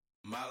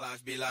My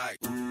life be like,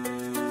 ooh,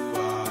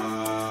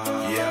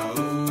 yeah,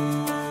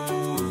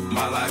 ooh,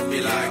 my life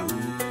be like,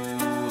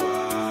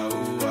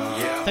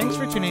 yeah. Thanks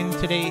for tuning in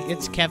today.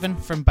 It's Kevin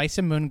from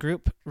Bison Moon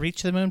Group,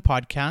 Reach the Moon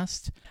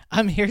podcast.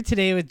 I'm here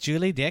today with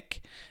Julie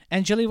Dick.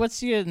 And Julie, what's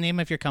the name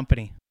of your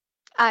company?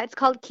 It's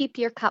called Keep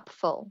Your Cup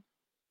Full.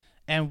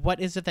 And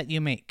what is it that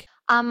you make?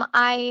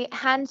 I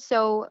hand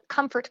sew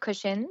comfort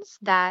cushions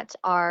that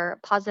are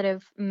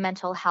positive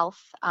mental health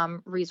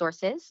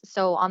resources.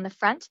 So on the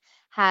front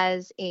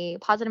has a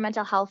positive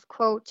mental health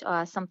quote,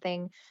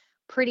 something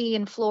pretty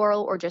and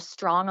floral or just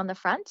strong on the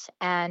front.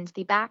 And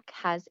the back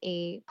has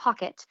a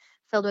pocket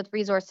filled with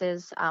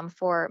resources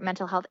for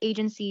mental health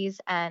agencies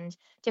and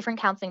different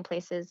counseling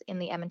places in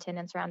the Edmonton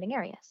and surrounding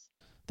areas.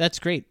 That's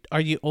great.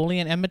 Are you only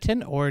in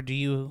Edmonton, or do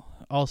you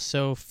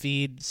also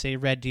feed, say,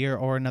 Red Deer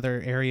or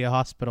another area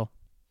hospital?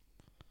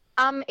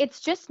 It's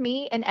just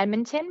me in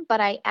Edmonton,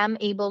 but I am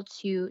able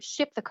to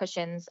ship the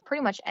cushions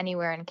pretty much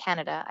anywhere in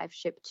Canada. I've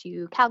shipped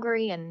to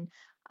Calgary and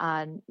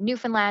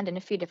Newfoundland and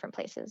a few different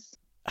places.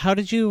 How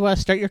did you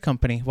start your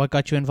company? What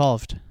got you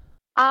involved?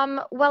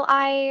 Well,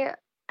 I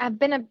have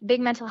been a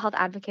big mental health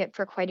advocate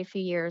for quite a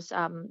few years,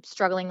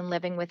 struggling and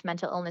living with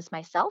mental illness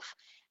myself.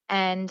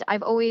 And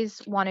I've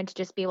always wanted to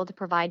just be able to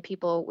provide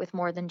people with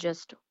more than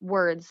just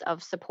words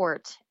of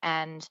support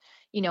and,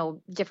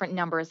 different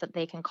numbers that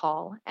they can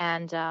call.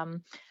 And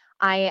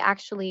I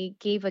actually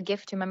gave a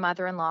gift to my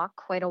mother-in-law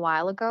quite a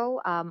while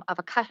ago of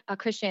a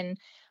cushion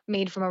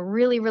made from a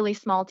really, really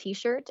small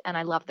T-shirt. And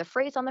I love the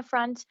phrase on the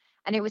front.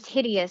 And it was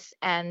hideous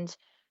and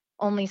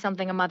only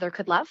something a mother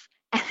could love.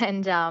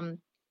 And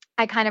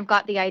I kind of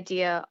got the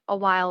idea a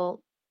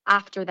while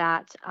after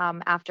that,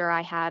 after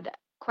I had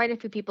quite a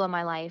few people in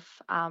my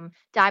life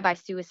die by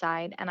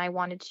suicide. And I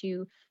wanted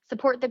to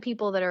support the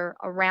people that are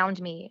around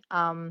me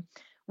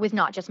with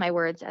not just my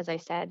words, as I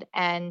said.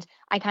 And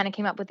I kind of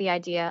came up with the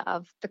idea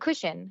of the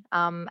cushion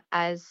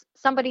as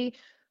somebody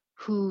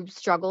who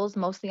struggles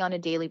mostly on a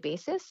daily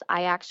basis.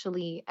 I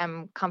actually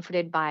am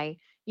comforted by,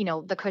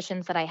 the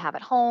cushions that I have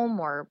at home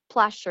or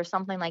plush or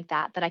something like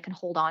that that I can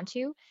hold on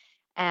to.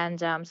 And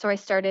so I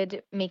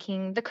started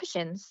making the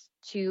cushions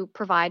to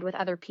provide with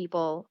other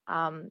people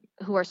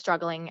who are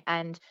struggling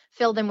and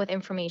fill them with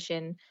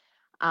information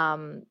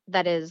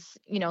that is,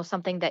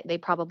 something that they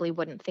probably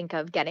wouldn't think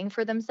of getting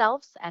for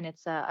themselves. And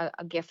it's a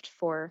gift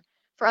for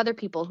other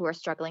people who are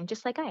struggling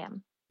just like I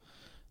am.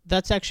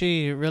 That's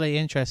actually really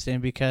interesting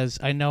because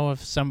I know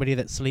of somebody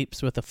that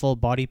sleeps with a full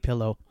body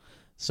pillow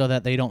so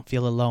that they don't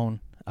feel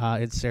alone.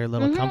 It's their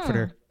little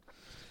comforter.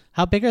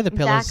 How big are the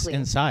pillows Exactly.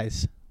 in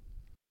size?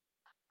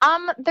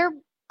 They're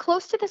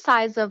close to the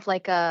size of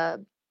like a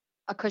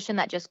cushion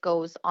that just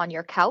goes on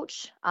your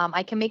couch.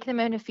 I can make them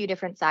in a few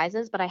different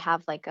sizes, but I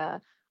have like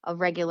a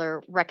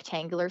regular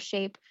rectangular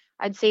shape.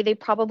 I'd say they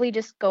probably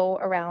just go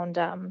around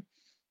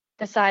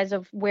the size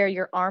of where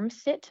your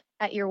arms sit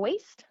at your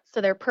waist. So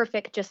they're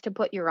perfect just to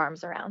put your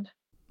arms around.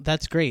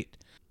 That's great.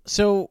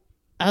 So,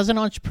 as an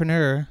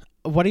entrepreneur,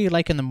 what do you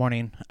like in the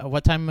morning?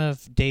 What time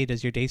of day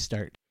does your day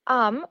start?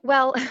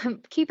 Well,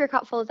 Keep Your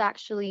Cup Full is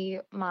actually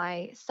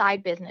my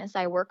side business.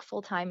 I work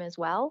full time as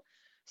well.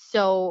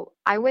 So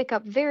I wake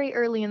up very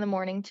early in the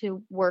morning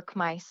to work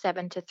my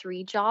 7 to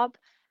 3 job.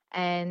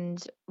 And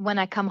when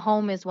I come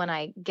home is when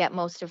I get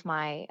most of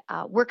my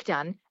work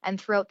done. And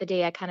throughout the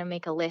day, I kind of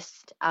make a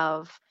list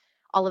of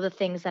all of the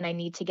things that I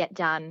need to get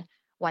done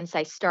once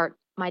I start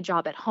my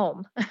job at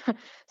home.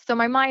 So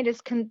my mind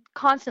is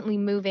constantly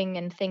moving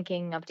and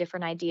thinking of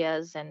different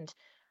ideas and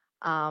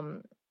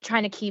um,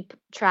 trying to keep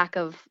track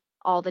of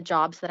all the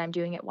jobs that I'm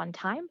doing at one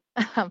time.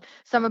 So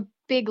I'm a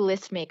big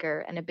list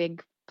maker and a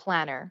big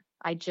planner.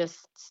 I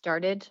just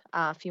started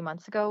a few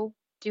months ago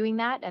doing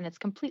that, and it's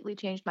completely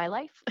changed my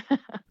life.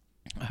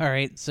 All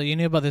right, so you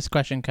knew about this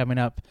question coming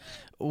up.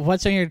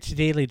 What's on your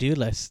daily do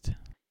list?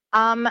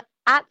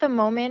 At the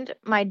moment,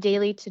 my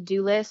daily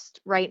to-do list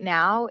right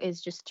now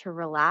is just to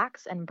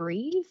relax and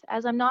breathe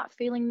as I'm not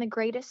feeling the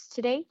greatest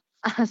today.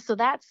 So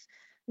that's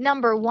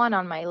number one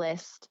on my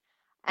list.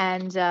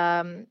 And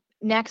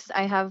next,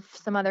 I have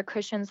some other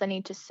cushions I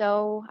need to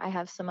sew. I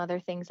have some other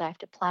things I have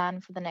to plan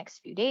for the next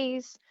few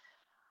days.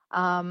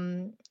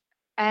 Um,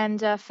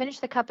 and finish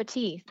the cup of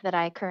tea that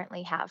I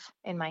currently have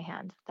in my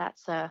hand.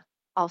 That's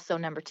also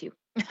number two.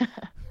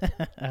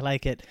 I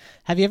like it.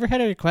 Have you ever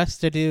had a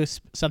request to do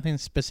something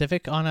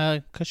specific on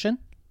a cushion?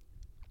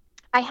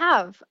 I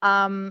have.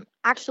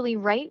 Actually,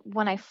 right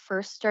when I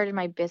first started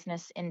my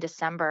business in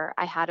December,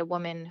 I had a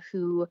woman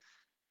who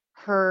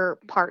her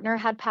partner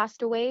had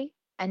passed away,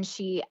 and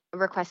she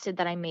requested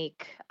that I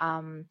make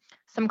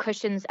some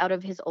cushions out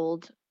of his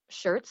old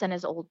shirts and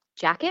his old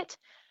jacket.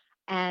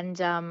 And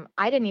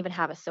I didn't even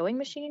have a sewing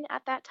machine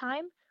at that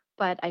time,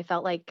 but I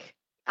felt like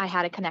I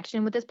had a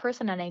connection with this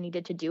person and I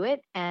needed to do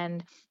it.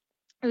 And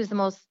it was the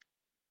most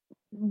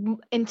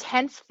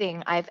intense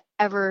thing I've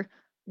ever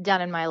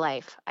done in my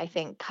life. I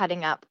think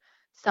cutting up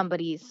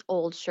somebody's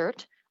old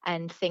shirt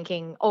and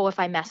thinking, oh, if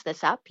I mess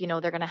this up, they're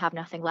going to have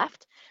nothing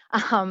left.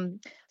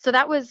 So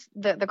that was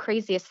the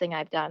craziest thing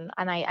I've done.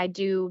 And I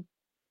do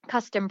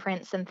custom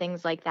prints and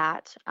things like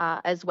that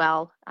as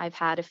well. I've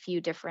had a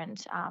few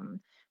different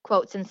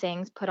quotes and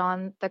sayings put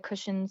on the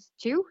cushions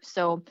too,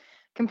 so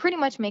can pretty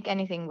much make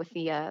anything with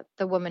the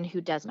woman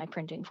who does my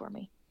printing for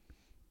me.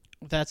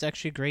 That's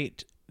actually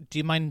great. Do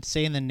you mind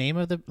saying the name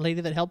of the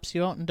lady that helps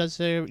you out and does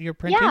your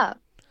printing? Yeah,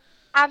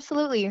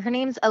 absolutely. Her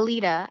name's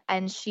Alita,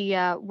 and she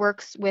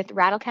works with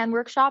Rattlecan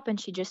Workshop, and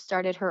she just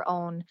started her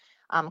own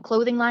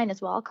clothing line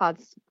as well called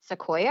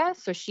Sequoia.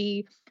 So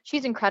she's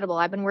incredible.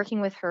 I've been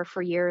working with her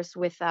for years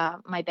with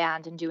my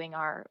band and doing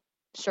our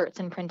shirts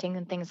and printing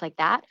and things like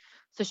that.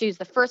 So she's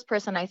the first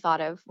person I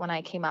thought of when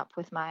I came up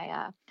with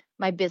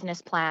my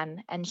business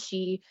plan, and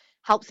she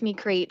helps me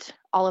create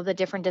all of the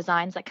different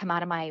designs that come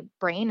out of my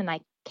brain, and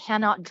I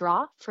cannot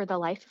draw for the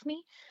life of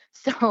me.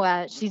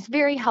 So she's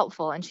very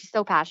helpful, and she's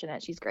so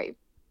passionate. She's great.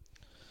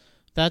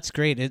 That's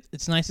great.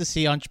 It's nice to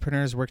see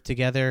entrepreneurs work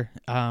together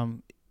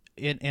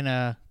in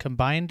a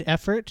combined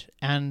effort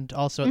and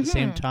also at the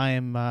same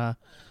time a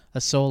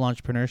sole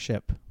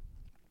entrepreneurship.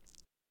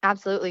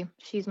 Absolutely.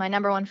 She's my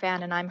number one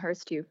fan, and I'm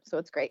hers too. So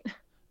it's great.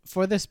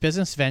 For this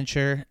business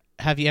venture,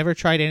 have you ever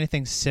tried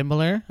anything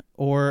similar,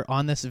 or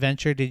on this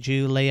venture, did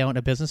you lay out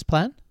a business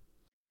plan?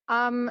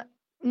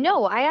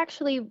 No, I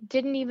actually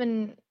didn't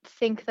even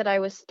think that I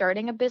was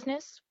starting a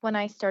business when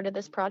I started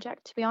this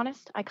project, to be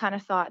honest. I kind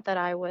of thought that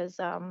I was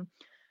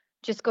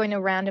just going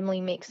to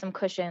randomly make some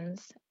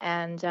cushions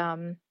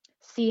and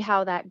see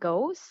how that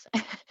goes.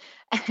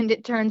 And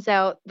it turns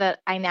out that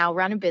I now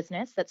run a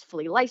business that's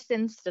fully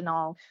licensed and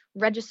all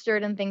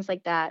registered and things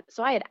like that.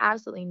 So I had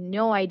absolutely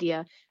no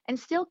idea and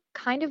still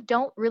kind of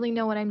don't really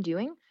know what I'm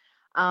doing.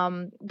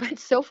 But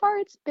so far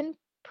it's been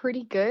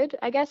pretty good,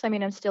 I guess. I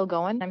mean, I'm still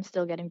going, I'm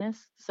still getting this.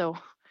 So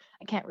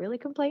I can't really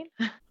complain.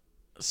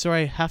 So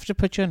I have to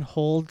put you on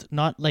hold,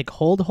 not like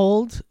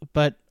hold,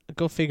 but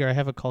go figure. I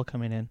have a call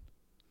coming in.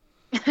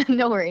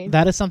 No worries.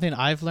 That is something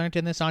I've learned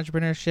in this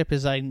entrepreneurship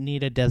is I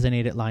need a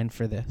designated line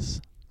for this.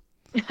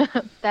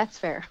 That's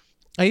fair.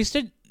 I used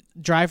to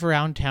drive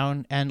around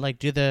town and like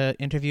do the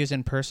interviews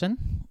in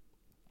person,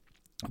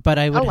 but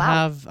I would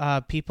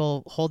have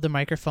people hold the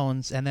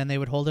microphones and then they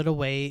would hold it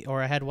away,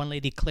 or I had one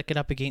lady click it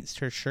up against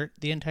her shirt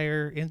the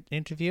entire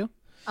interview.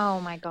 Oh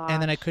my god.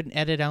 And then I couldn't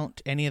edit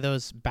out any of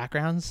those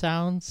background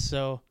sounds,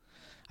 so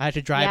I had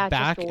to drive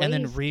back and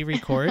then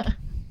re-record.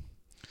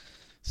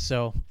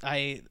 So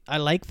I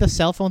like the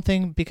cell phone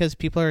thing because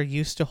people are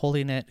used to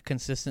holding it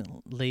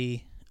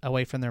consistently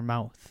away from their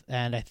mouth,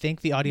 and I think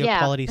the audio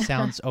quality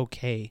sounds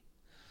okay.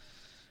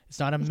 It's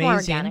not amazing.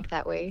 It's more organic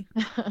that way.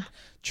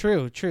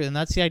 True, and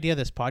that's the idea of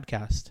this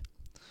podcast.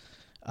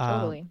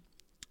 Totally.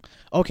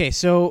 Okay,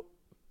 so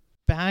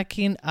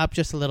backing up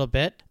just a little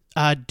bit,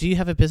 do you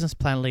have a business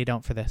plan laid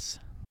out for this?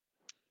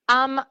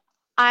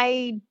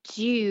 I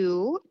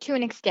do to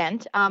an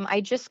extent.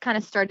 I just kind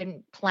of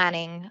started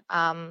planning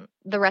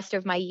the rest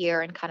of my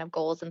year and kind of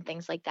goals and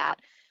things like that.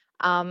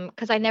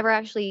 Because I never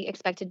actually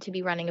expected to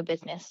be running a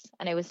business,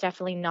 and it was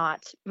definitely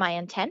not my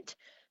intent.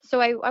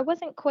 So I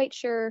wasn't quite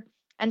sure,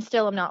 and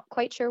still I'm not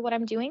quite sure what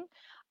I'm doing.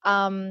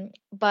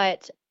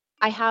 But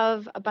I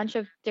have a bunch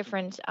of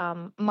different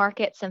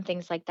markets and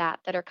things like that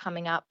that are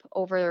coming up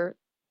over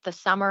the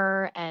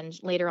summer and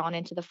later on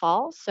into the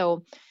fall.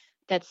 So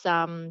that's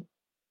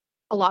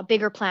a lot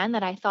bigger plan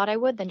that I thought I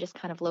would than just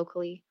kind of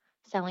locally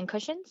selling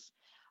cushions.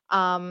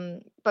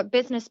 But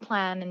business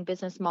plan and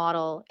business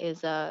model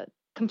is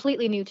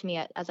completely new to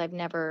me as I've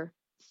never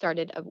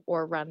started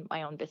or run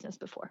my own business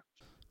before.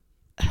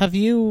 Have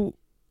you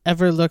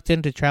ever looked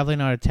into traveling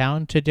out of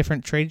town to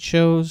different trade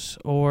shows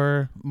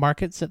or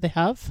markets that they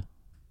have?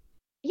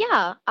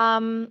 Yeah,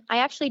 I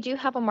actually do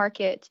have a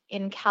market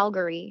in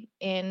Calgary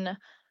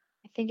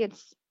I think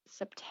it's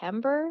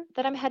September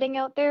that I'm heading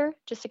out there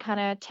just to kind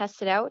of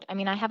test it out. I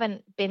mean, I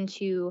haven't been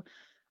to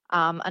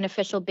an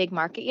official big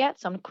market yet,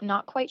 so I'm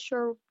not quite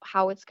sure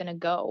how it's going to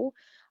go.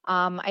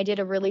 I did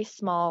a really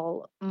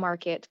small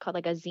market called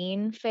like a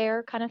zine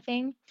fair kind of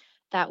thing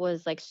that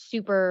was like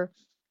super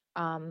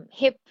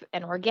hip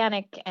and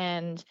organic,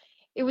 and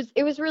it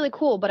was really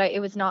cool. But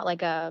it was not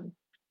like a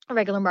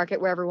regular market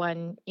where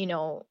everyone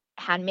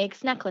hand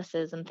makes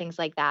necklaces and things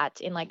like that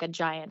in like a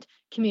giant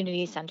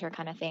community center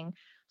kind of thing.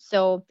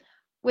 So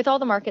with all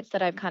the markets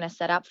that I've kind of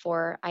set up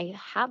for, I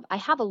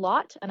have a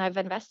lot and I've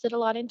invested a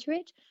lot into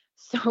it.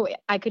 So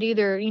I could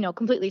either,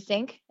 completely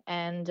sink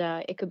and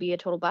it could be a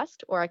total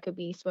bust, or I could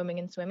be swimming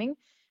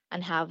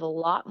and have a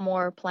lot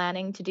more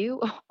planning to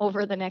do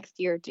over the next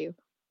year or two.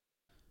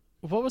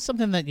 What was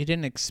something that you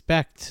didn't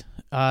expect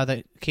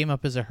that came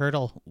up as a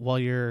hurdle while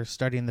you're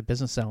starting the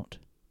business out?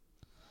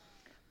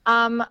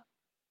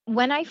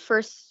 When I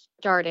first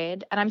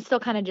started, and I'm still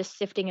kind of just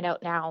sifting it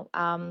out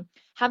now,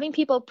 having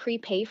people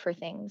prepay for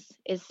things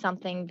is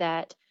something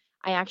that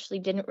I actually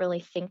didn't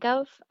really think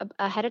of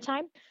ahead of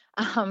time.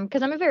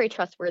 Because I'm a very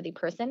trustworthy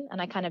person,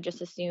 and I kind of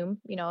just assume,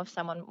 if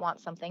someone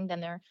wants something, then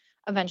they're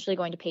eventually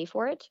going to pay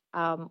for it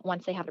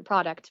once they have the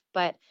product.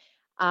 But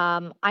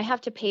I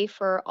have to pay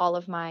for all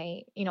of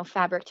my,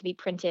 fabric to be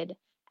printed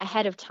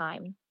ahead of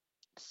time.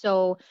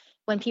 So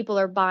when people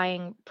are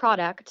buying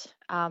product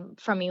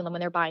from me, when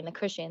they're buying the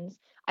cushions,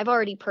 I've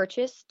already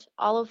purchased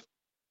all of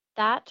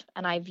that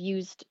and I've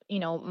used,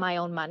 my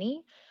own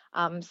money.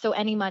 So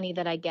any money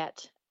that I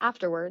get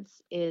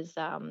afterwards is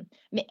I'm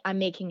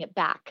making it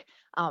back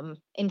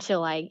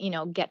until I,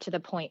 get to the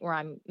point where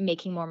I'm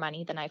making more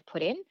money than I've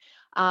put in.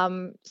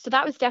 So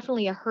that was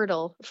definitely a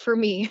hurdle for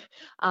me,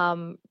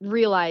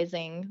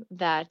 realizing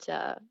that,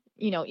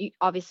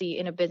 obviously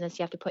in a business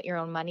you have to put your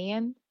own money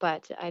in,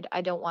 but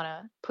I don't want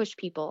to push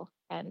people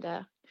and,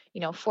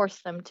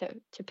 force them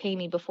to pay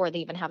me before they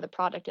even have the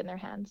product in their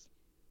hands.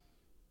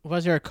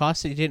 Was there a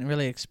cost that you didn't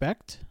really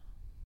expect?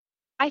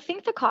 I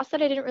think the cost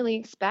that I didn't really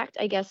expect,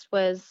 I guess,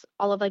 was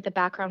all of like the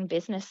background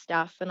business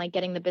stuff and like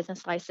getting the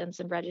business license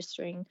and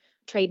registering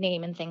trade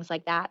name and things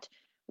like that,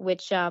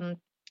 which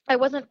I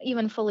wasn't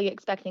even fully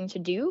expecting to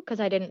do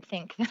because I didn't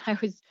think that I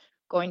was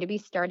going to be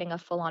starting a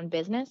full-on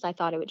business. I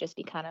thought it would just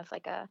be kind of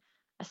like a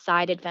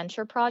side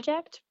adventure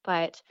project.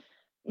 But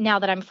now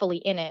that I'm fully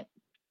in it,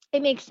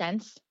 it makes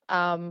sense.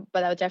 But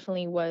that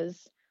definitely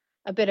was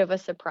a bit of a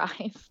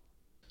surprise.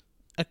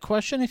 A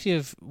question: if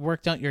you've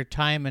worked out your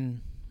time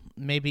and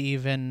maybe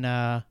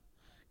even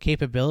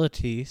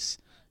capabilities,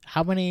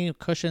 how many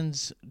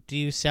cushions do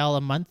you sell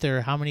a month,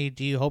 or how many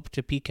do you hope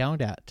to peak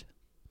out at?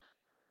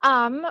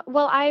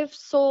 Well, I've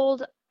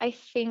sold, I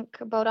think,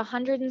 about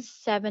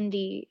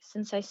 170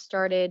 since I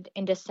started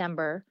in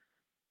December.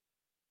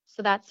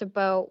 So that's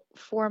about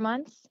 4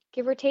 months,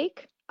 give or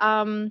take.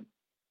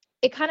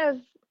 It kind of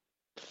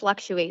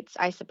fluctuates,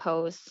 I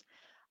suppose.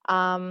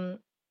 Um,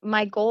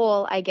 my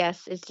goal, I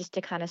guess, is just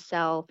to kind of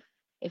sell,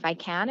 if I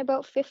can,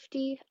 about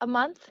 50 a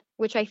month,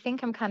 which I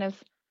think I'm kind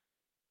of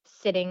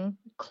sitting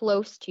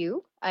close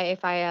to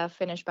if I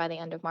finish by the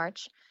end of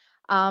March.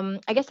 I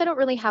guess I don't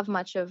really have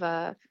much of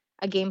a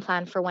game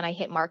plan for when I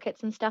hit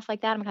markets and stuff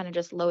like that. I'm kind of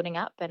just loading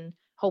up and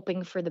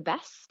hoping for the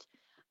best.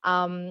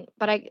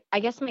 But I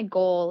guess my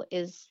goal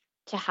is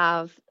to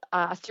have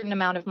a certain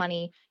amount of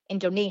money in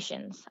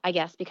donations, I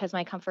guess, because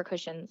my comfort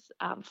cushions,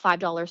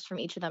 $5 from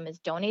each of them is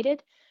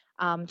donated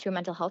to a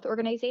mental health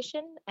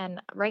organization.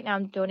 And right now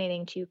I'm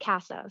donating to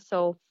CASA.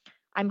 So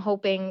I'm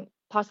hoping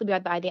possibly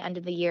by the end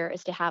of the year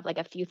is to have like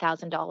a few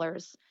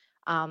 $1,000s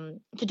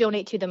to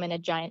donate to them in a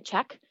giant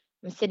check.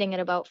 I'm sitting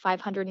at about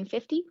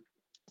 550.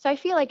 So I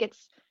feel like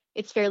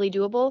it's fairly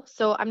doable.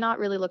 So I'm not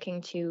really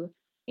looking to,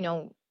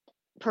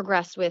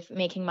 progress with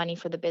making money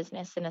for the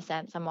business in a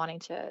sense. I'm wanting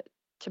to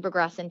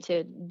progress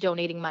into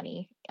donating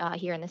money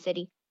here in the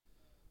city.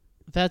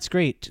 That's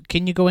great.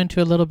 Can you go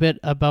into a little bit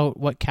about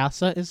what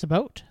CASA is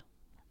about?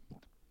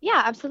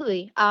 Yeah,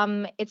 absolutely.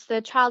 It's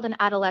the child and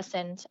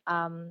adolescent,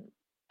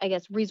 I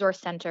guess, resource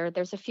center.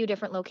 There's a few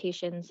different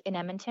locations in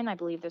Edmonton. I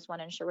believe there's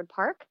one in Sherwood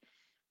Park,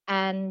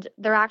 and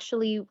they're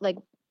actually like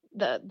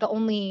the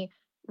only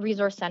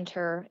resource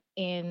center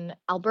in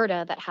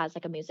Alberta that has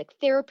like a music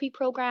therapy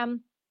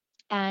program,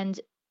 and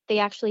they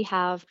actually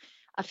have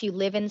a few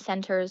live-in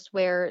centers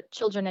where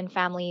children and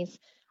families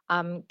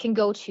can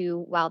go to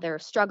while they're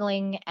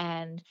struggling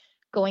and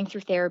going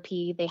through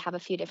therapy. They have a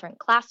few different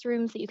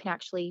classrooms that you can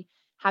actually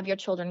have your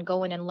children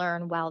go in and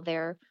learn while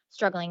they're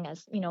struggling.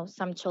 As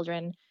some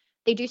children,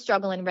 they do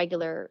struggle in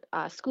regular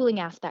schooling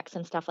aspects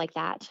and stuff like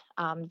that,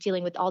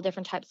 dealing with all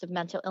different types of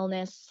mental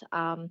illness.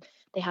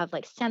 They have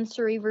like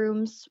sensory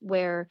rooms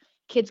where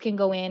kids can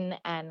go in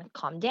and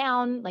calm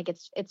down. Like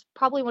it's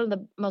probably one of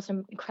the most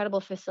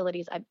incredible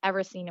facilities I've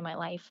ever seen in my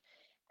life,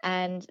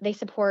 and they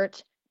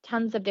support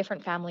tons of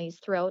different families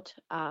throughout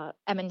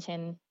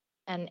Edmonton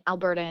and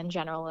Alberta in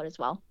general as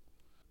well.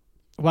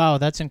 Wow,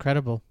 that's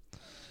incredible.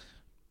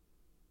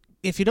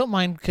 If you don't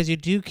mind, because you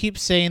do keep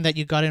saying that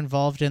you got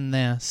involved in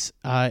this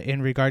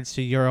in regards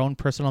to your own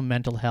personal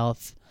mental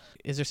health,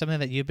 is there something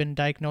that you've been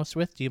diagnosed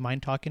with? Do you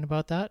mind talking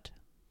about that?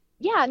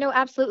 Yeah, no,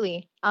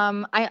 absolutely.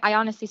 I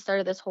honestly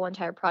started this whole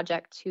entire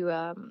project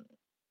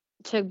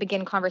to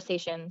begin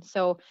conversation.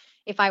 So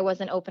if I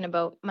wasn't open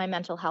about my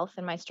mental health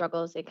and my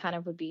struggles, it kind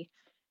of would be,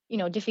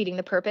 defeating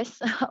the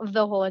purpose of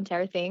the whole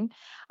entire thing.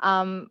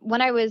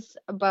 When I was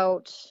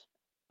about,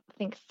 I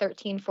think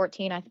 13,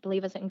 14, I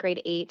believe I was in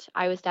grade 8,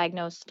 I was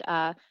diagnosed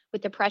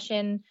with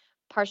depression,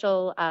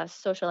 partial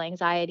social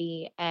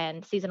anxiety,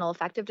 and seasonal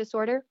affective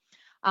disorder,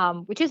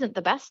 which isn't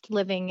the best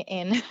living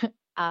in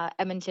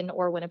Edmonton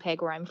or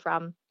Winnipeg, where I'm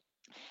from.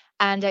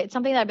 And it's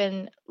something that I've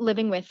been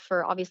living with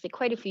for obviously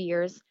quite a few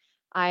years.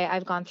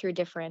 I've gone through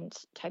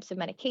different types of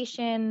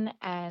medication,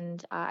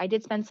 and I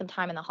did spend some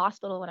time in the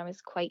hospital when I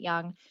was quite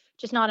young,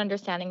 just not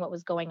understanding what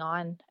was going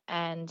on.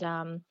 And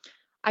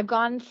I've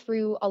gone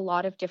through a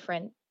lot of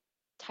different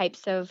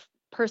types of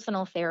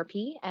personal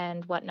therapy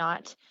and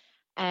whatnot.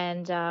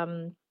 And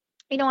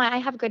I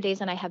have good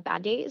days and I have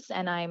bad days,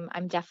 and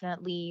I'm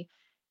definitely,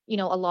 a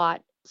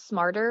lot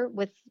smarter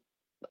with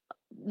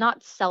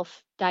not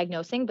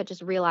self-diagnosing, but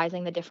just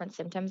realizing the different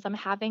symptoms I'm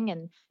having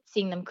and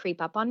seeing them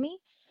creep up on me.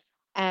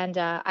 And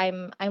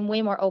I'm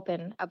way more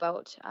open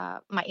about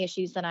my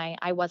issues than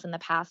I was in the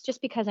past,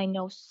 just because I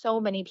know so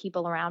many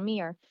people around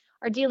me are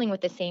dealing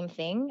with the same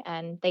thing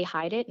and they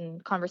hide it,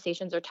 and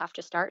conversations are tough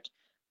to start.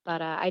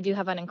 But I do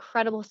have an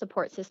incredible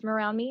support system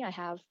around me. I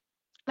have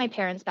my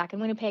parents back in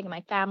Winnipeg and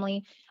my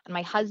family and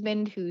my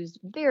husband, who's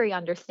very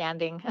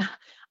understanding.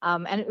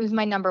 And it was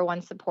my number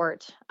one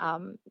support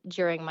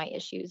during my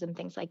issues and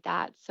things like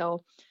that.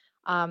 So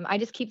I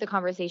just keep the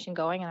conversation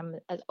going, and I'm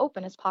as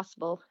open as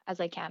possible as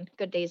I can,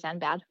 good days and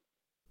bad.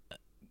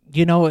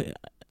 You know,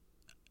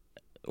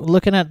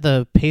 looking at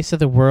the pace of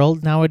the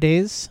world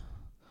nowadays,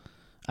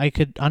 I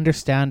could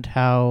understand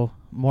how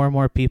more and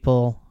more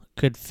people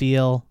could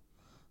feel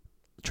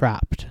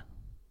trapped.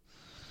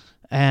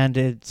 And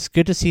it's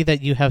good to see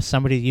that you have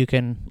somebody you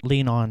can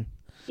lean on.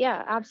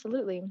 Yeah,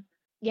 absolutely.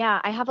 Yeah,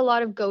 I have a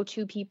lot of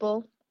go-to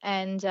people,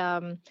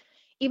 and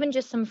even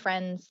just some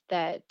friends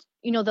that,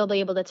 they'll be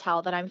able to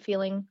tell that I'm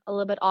feeling a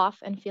little bit off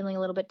and feeling a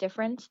little bit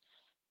different.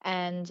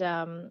 And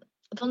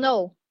they'll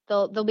know,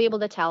 they'll be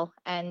able to tell.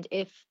 And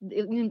if,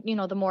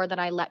 the more that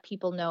I let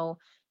people know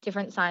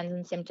different signs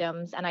and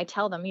symptoms, and I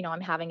tell them,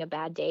 I'm having a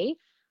bad day,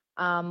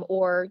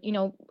 or,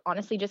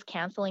 honestly just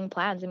canceling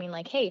plans. I mean,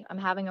 like, hey, I'm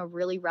having a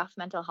really rough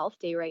mental health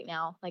day right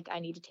now. Like, I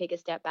need to take a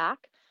step back.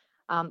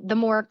 The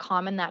more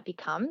common that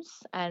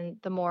becomes, and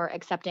the more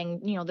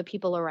accepting, the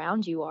people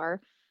around you are,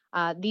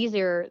 these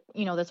are,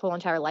 this whole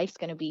entire life's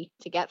going to be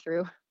to get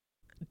through.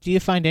 Do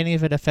you find any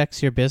of it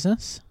affects your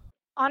business?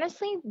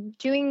 Honestly,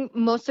 doing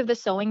most of the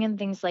sewing and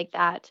things like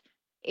that,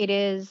 it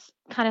is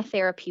kind of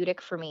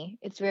therapeutic for me.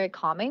 It's very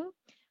calming.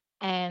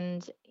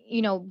 And,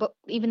 but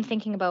even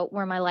thinking about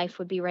where my life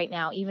would be right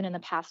now, even in the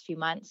past few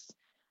months,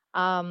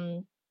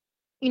 um,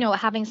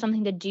 having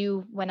something to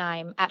do when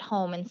I'm at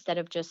home instead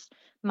of just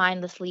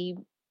mindlessly,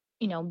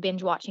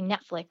 binge watching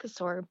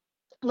Netflix or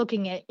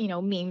looking at,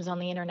 memes on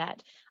the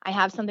internet. I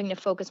have something to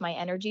focus my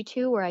energy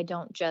to where I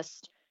don't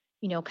just,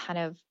 kind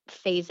of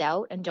phase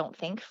out and don't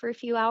think for a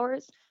few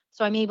hours.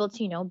 So I'm able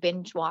to,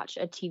 binge watch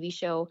a TV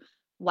show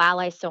while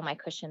I sew my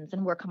cushions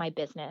and work on my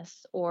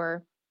business,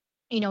 or,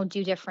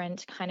 do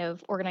different kind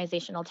of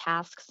organizational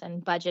tasks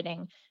and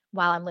budgeting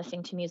while I'm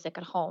listening to music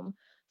at home.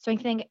 So I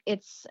think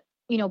it's,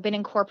 been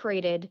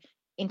incorporated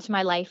into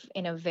my life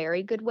in a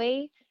very good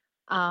way.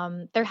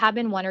 There have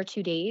been 1 or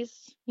 2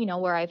 days,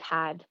 where I've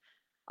had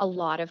a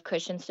lot of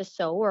cushions to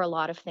sew or a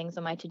lot of things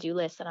on my to-do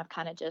list, and I've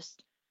kind of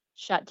just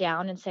shut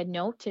down and said,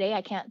 no, today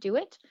I can't do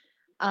it.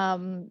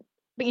 But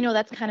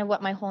that's kind of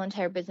what my whole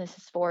entire business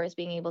is for, is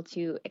being able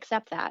to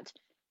accept that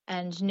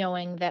and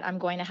knowing that I'm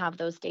going to have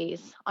those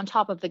days on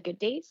top of the good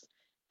days.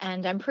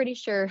 And I'm pretty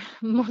sure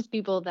most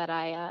people that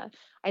I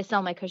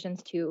sell my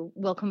cushions to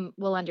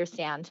will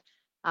understand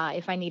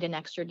if I need an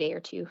extra day or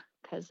two,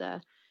 because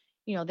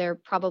they're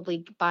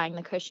probably buying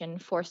the cushion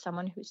for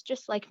someone who's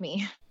just like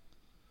me.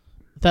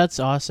 That's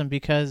awesome,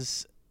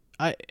 because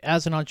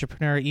as an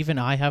entrepreneur, even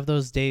I have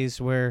those days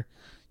where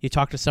you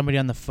talk to somebody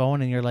on the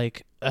phone and you're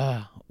like,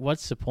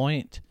 what's the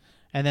point?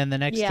 And then the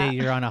next day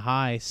you're on a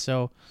high.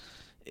 So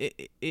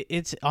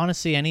it's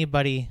honestly,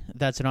 anybody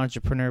that's an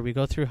entrepreneur, we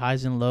go through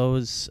highs and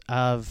lows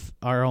of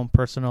our own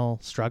personal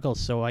struggles.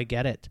 So I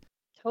get it.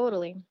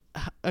 Totally.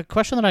 A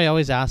question that I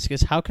always ask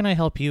is, how can I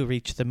help you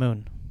reach the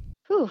moon?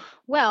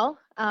 Well,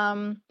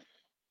 the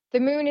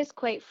moon is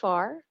quite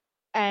far,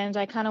 and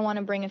I kind of want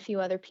to bring a few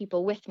other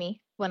people with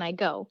me when I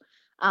go.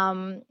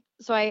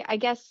 So I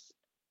guess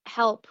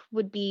help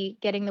would be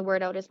getting the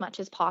word out as much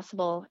as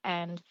possible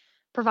and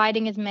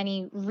providing as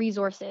many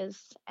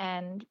resources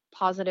and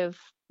positive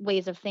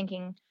ways of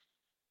thinking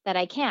that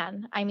I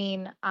can. I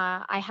mean,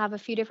 I have a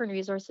few different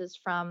resources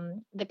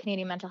from the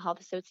Canadian Mental Health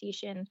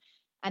Association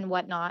and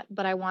whatnot,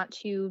 but I want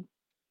to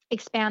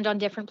expand on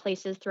different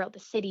places throughout the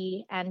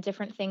city and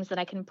different things that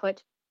I can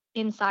put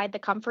inside the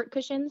comfort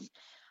cushions.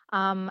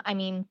 I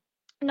mean,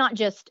 not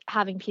just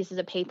having pieces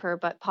of paper,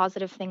 but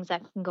positive things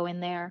that can go in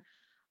there.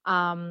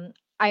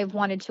 I've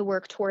wanted to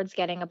work towards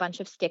getting a bunch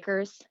of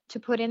stickers to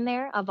put in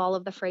there of all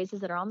of the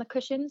phrases that are on the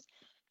cushions,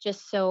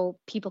 just so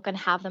people can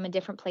have them in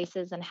different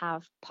places and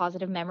have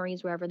positive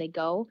memories wherever they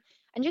go,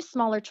 and just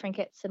smaller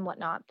trinkets and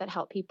whatnot that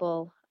help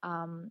people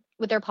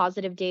with their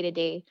positive day to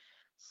day.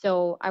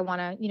 So I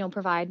want to,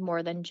 provide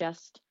more than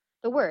just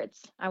the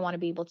words. I want to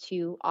be able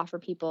to offer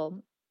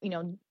people,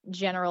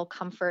 general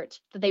comfort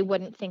that they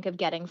wouldn't think of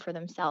getting for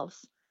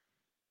themselves.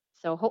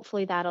 So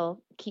hopefully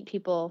that'll keep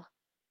people,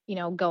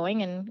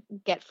 going and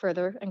get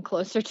further and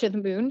closer to the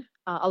moon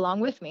along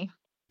with me.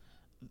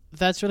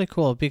 That's really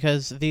cool,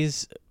 because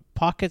these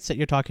pockets that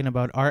you're talking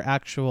about are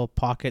actual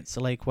pockets,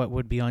 like what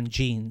would be on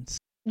jeans.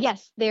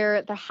 Yes,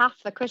 they're half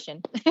the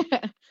cushion.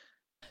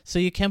 So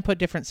you can put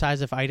different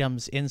size of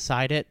items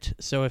inside it.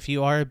 So if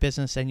you are a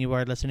business and you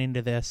are listening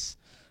to this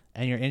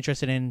and you're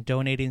interested in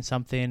donating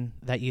something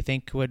that you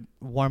think would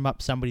warm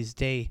up somebody's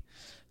day,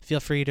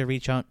 feel free to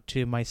reach out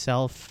to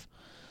myself,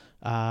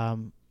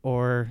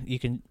 or you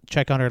can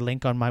check out her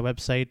link on my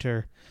website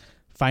or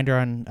find her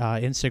on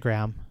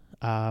Instagram.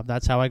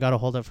 That's how I got a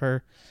hold of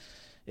her.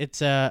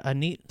 It's a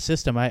neat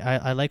system.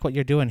 I like what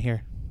you're doing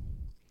here.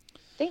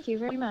 Thank you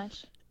very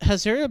much.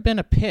 Has there been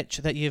a pitch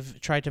that you've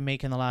tried to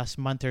make in the last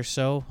month or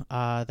so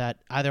that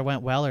either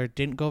went well or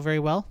didn't go very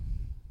well?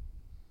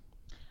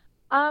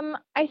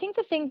 I think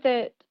the thing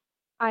that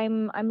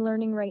I'm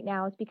learning right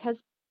now is because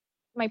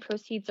my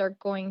proceeds are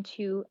going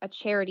to a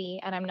charity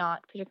and I'm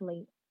not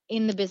particularly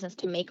in the business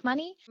to make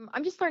money.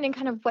 I'm just learning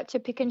kind of what to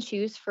pick and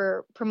choose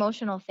for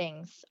promotional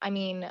things. I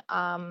mean,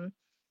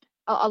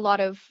 a lot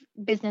of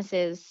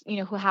businesses,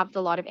 who have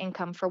a lot of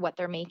income for what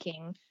they're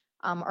making,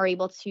 are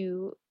able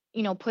to,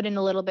 put in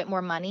a little bit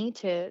more money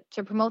to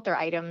promote their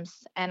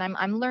items. And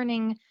I'm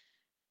learning,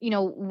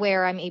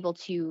 where I'm able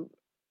to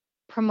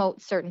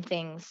promote certain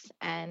things.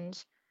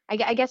 And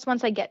I guess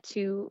once I get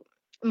to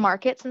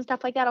markets and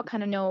stuff like that, I'll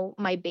kind of know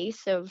my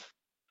base of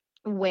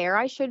where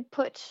I should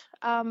put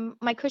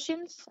my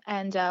cushions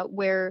and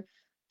where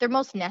they're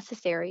most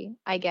necessary,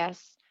 I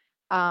guess.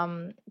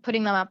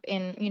 Putting them up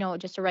in,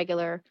 just a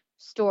regular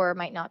store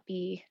might not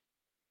be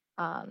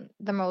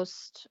the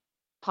most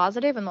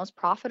positive and most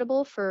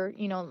profitable for,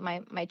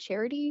 my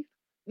charity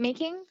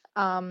making.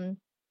 So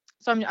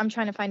I'm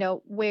trying to find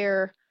out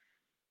where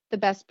the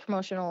best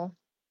promotional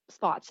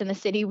spots in the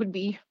city would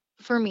be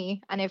for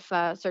me, and if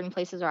certain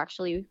places are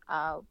actually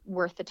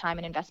worth the time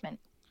and investment.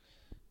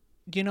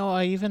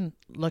 I even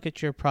look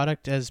at your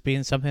product as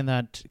being something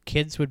that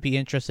kids would be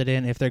interested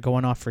in if they're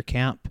going off for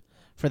camp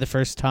for the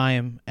first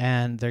time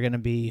and they're going to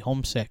be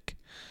homesick.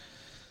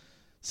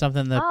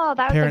 Something that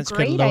that parents was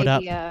a could great load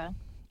idea. up.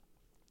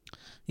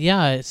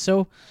 Yeah,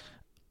 so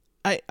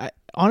I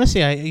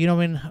honestly,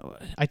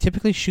 I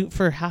typically shoot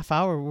for a half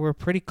hour. We're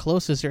pretty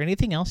close. Is there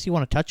anything else you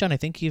want to touch on? I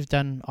think you've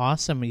done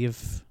awesome.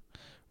 You've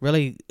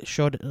really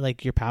showed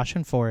like your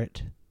passion for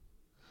it.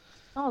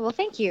 Oh, well,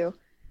 thank you.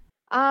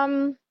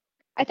 Um,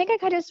 I think I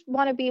kind of just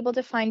want to be able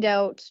to find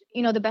out,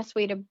 the best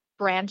way to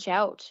branch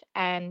out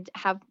and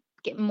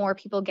get more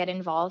people get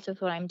involved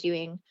with what I'm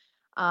doing.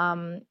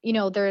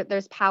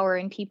 There's power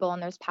in people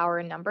and there's power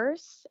in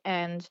numbers.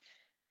 And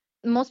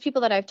most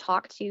people that I've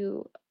talked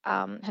to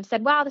have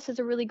said, wow, this is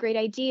a really great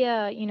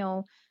idea.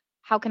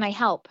 How can I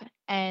help?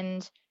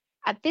 And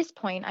at this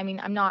point, I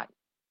mean, I'm not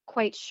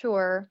quite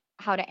sure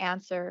how to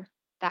answer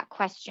that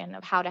question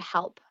of how to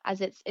help,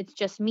 as it's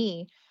just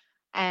me.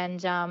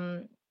 And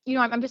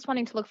I'm just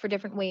wanting to look for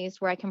different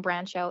ways where I can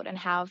branch out and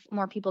have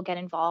more people get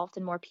involved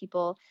and more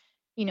people,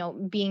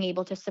 being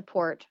able to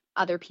support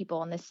other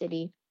people in the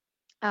city.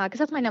 Because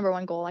that's my number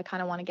one goal. I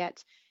kind of want to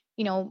get,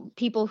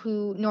 people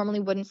who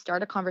normally wouldn't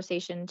start a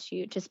conversation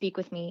to speak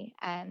with me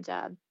and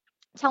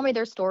tell me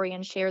their story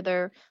and share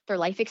their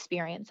life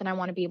experience. And I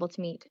want to be able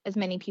to meet as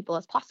many people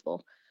as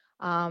possible.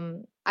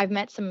 I've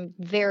met some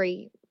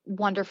very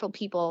wonderful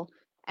people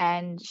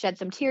and shed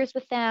some tears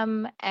with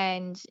them,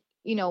 and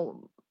you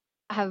know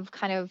have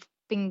kind of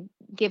been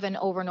given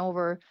over and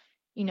over,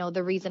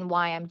 the reason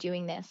why I'm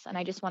doing this. And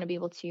I just want to be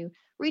able to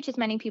reach as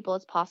many people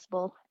as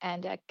possible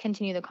and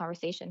continue the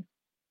conversation.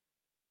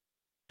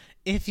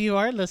 If you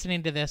are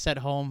listening to this at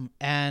home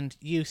and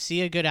you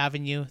see a good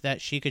avenue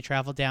that she could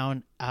travel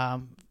down,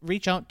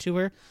 reach out to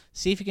her,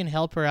 see if you can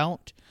help her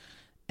out,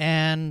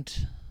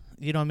 and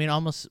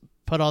almost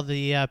put all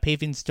the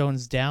paving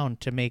stones down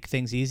to make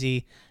things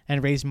easy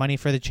and raise money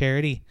for the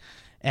charity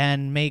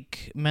and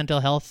make mental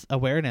health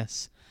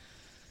awareness.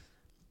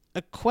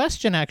 A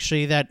question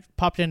actually that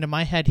popped into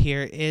my head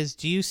here is,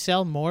 do you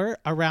sell more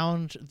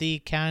around the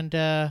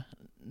Canada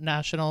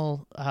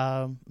National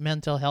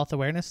Mental Health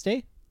Awareness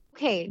Day?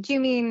 Okay, do you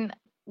mean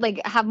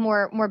like have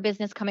more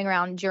business coming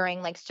around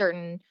during like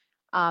certain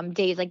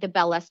days, like the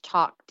Bell Let's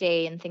Talk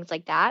Day and things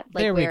like that,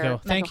 like There we where go.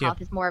 mental Thank you.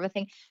 health is more of a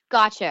thing?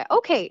 Gotcha.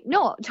 Okay,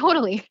 no,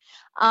 totally.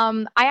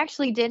 I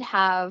actually did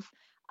have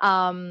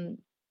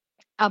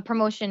a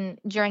promotion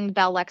during the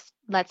Bell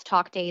Let's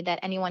Talk Day that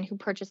anyone who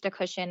purchased a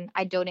cushion,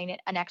 I donated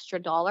an extra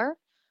dollar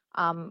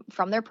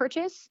from their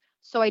purchase.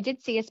 So I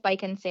did see a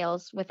spike in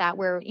sales with that,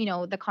 where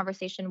the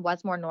conversation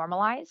was more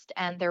normalized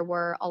and there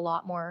were a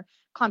lot more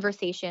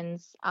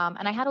conversations.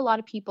 And I had a lot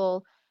of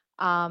people,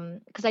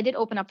 because I did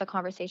open up the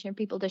conversation for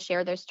people to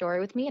share their story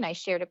with me, and I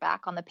shared it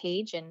back on the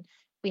page, and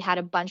we had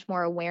a bunch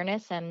more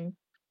awareness, and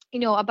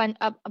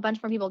a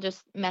bunch more people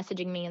just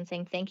messaging me and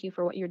saying thank you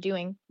for what you're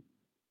doing,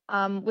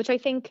 which I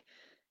think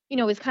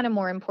is kind of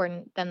more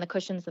important than the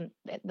cushions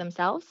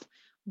themselves.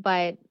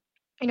 But,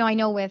 I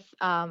know with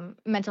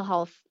mental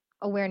health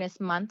awareness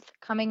month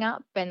coming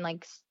up, and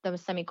like the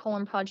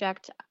Semicolon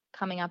Project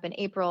coming up in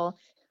April,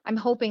 I'm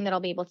hoping that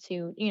I'll be able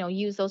to,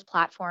 use those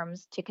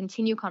platforms to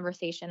continue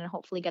conversation and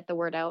hopefully get the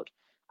word out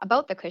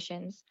about the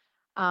cushions.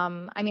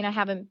 I mean, I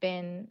haven't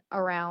been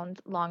around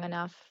long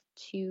enough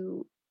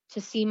to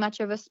see much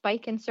of a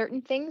spike in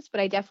certain things,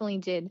 but I definitely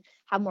did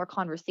have more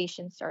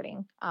conversation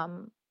starting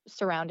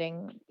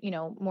surrounding,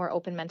 more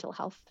open mental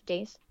health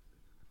days.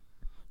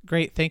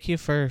 Great. Thank you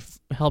for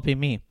helping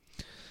me.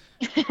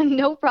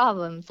 No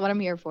problems. What I'm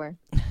here for.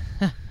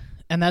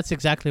 And that's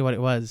exactly what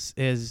it was.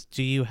 Is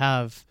do you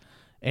have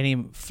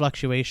any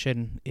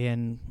fluctuation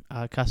in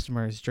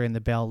customers during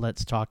the Bell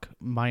Let's Talk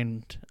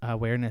Mind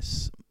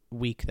Awareness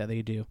Week that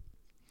they do?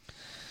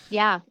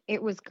 Yeah,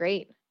 it was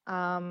great.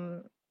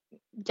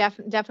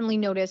 Definitely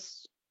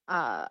noticed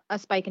a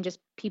spike in just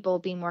people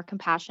being more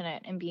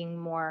compassionate and being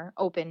more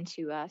open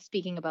to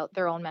speaking about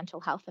their own mental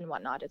health and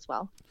whatnot as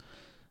well.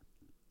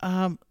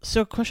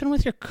 So question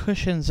with your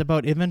cushions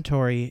about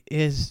inventory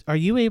is, are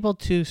you able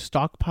to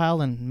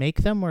stockpile and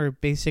make them, or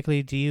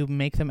basically do you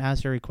make them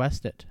as they're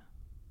requested?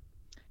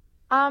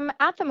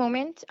 At the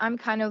moment, I'm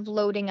kind of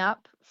loading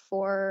up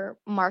for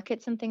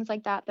markets and things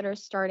like that are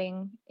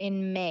starting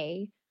in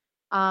May.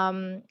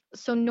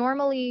 So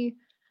normally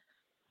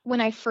when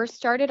I first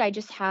started, I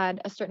just had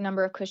a certain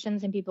number of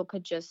cushions and people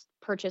could just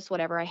purchase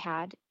whatever I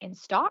had in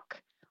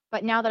stock.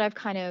 But now that I've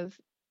kind of,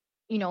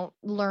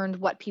 learned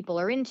what people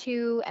are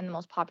into and the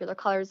most popular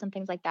colors and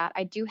things like that,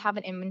 I do have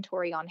an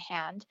inventory on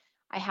hand.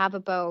 I have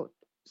about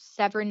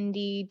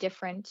 70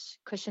 different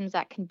cushions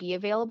that can be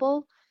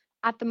available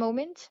at the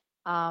moment.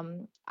 I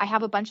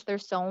have a bunch that are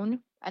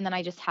sewn, and then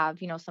I just have,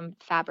 some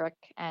fabric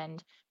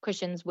and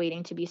cushions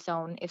waiting to be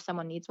sewn if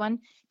someone needs one.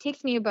 It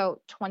takes me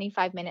about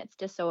 25 minutes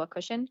to sew a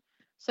cushion.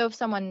 So if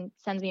someone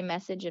sends me a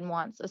message and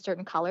wants a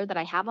certain color that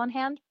I have on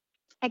hand,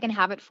 I can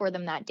have it for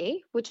them that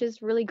day, which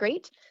is really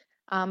great.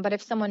 But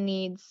if someone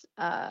needs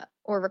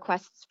or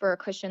requests for a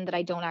cushion that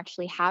I don't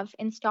actually have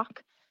in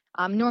stock,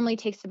 normally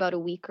takes about a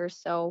week or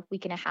so,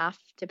 week and a half,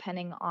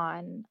 depending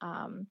on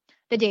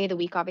the day of the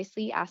week.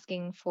 Obviously,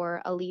 asking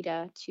for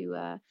Alita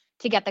to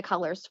get the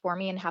colors for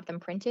me and have them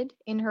printed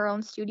in her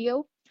own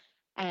studio,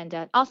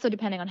 and also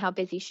depending on how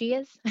busy she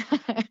is,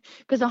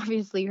 because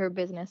obviously her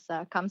business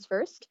comes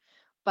first.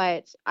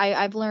 But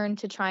I've learned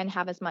to try and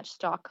have as much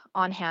stock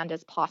on hand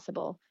as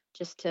possible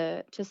just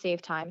to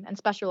save time. And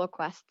special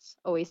requests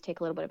always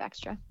take a little bit of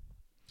extra.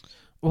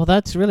 Well,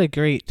 that's really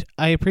great.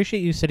 I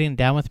appreciate you sitting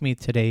down with me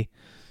today.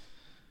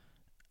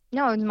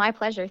 No, it was my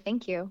pleasure.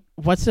 Thank you.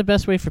 What's the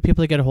best way for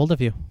people to get a hold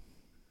of you?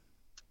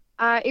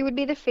 It would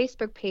be the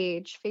Facebook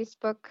page,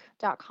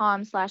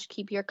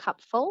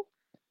 facebook.com/keepyourcupfull.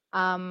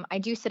 I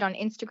do sit on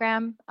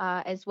Instagram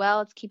as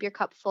well. It's keep your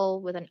cup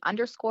full with an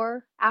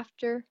underscore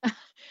after,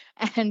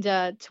 and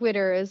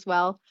Twitter as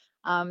well.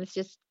 It's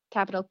just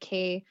capital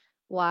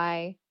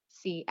KYCF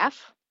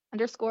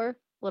underscore, a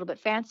little bit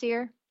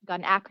fancier.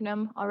 Got an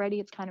acronym already.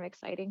 It's kind of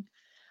exciting.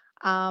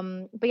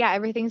 But yeah,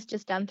 everything's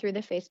just done through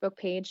the Facebook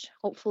page.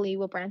 Hopefully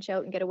we'll branch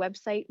out and get a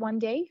website one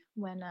day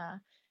when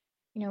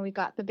we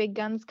got the big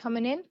guns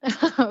coming in.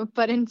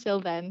 But until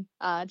then,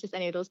 just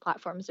any of those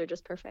platforms are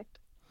just perfect.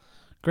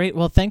 Great.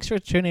 Well, thanks for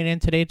tuning in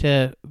today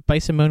to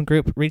Bison Moon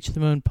Group Reach the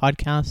Moon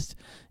podcast.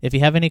 If you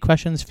have any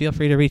questions, feel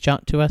free to reach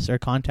out to us or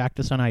contact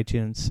us on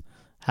iTunes.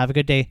 Have a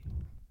good day.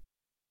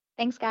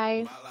 Thanks,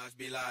 guys. My life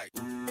be like,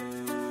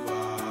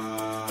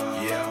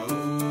 yeah.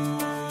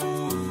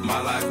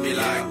 My life be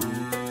like.